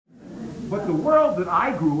But the world that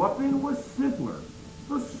I grew up in was simpler.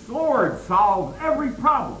 The sword solved every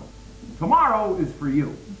problem. Tomorrow is for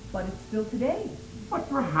you. But it's still today. But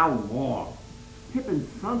for how long? Pippin's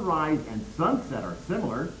sunrise and sunset are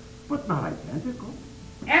similar, but not identical.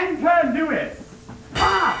 Enter Lewis!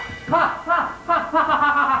 Ha! Ha! Ha! Ha!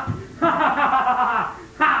 Ha! Ha! Ha!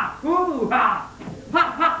 Ha! Ooh! Ha! Ha!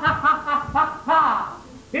 Ha! Ha! Ha! Ha! Ha!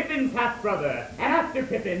 Pippin's half-brother, and after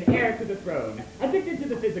Pippin, heir to the throne. Addicted to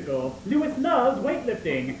the physical, Lewis loves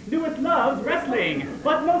weightlifting. Lewis loves wrestling.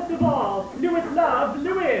 But most of all, Lewis loves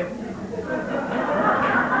Lewis.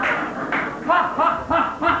 Ha! Ha!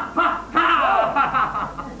 Ha! Ha! Ha!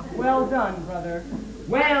 Ha! Well done, brother.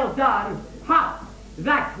 Well done. Ha!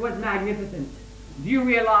 That was magnificent. Do you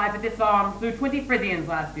realize that this arm slew 20 Frisians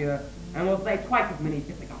last year, and will slay twice as many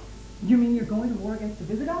Visigoths? You mean you're going to war against the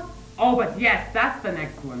Visigoths? Oh, but yes, that's the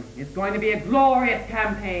next one. It's going to be a glorious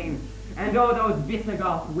campaign. And oh, those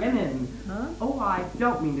Visigoth women. Huh? Oh, I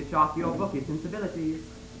don't mean to shock your bookish sensibilities.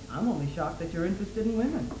 I'm only shocked that you're interested in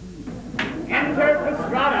women. Enter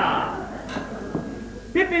Pastrana.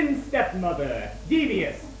 Pippin's stepmother,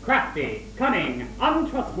 devious, crafty, cunning,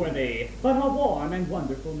 untrustworthy, but a warm and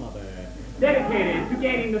wonderful mother. Dedicated to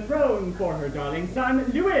gaining the throne for her darling son,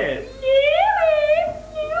 Lewis. Lewis!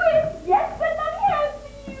 Lewis! Yes, but let me have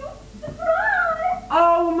for you. Surprise!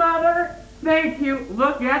 Oh, Mother, thank you.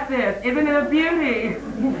 Look at this. Isn't it a beauty?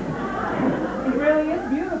 It really is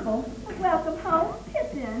beautiful. Welcome home,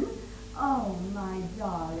 Pippin. Oh, my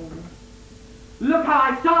darling. Look how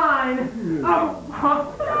I shine. Oh,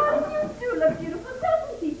 Oh, you do look beautiful,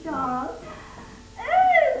 doesn't he, Charles?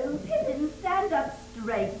 Oh, Pippin, stand up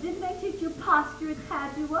straight. Didn't they teach you posture at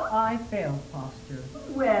Padua? I failed posture.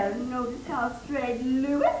 Well, notice how straight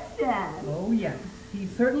Lewis stands. Oh, yes. He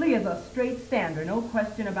certainly is a straight stander, no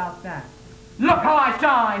question about that. look how I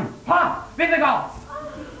shine. Ha! Visigoths.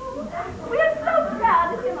 Oh, we're so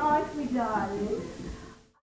proud of him, aren't we, darling?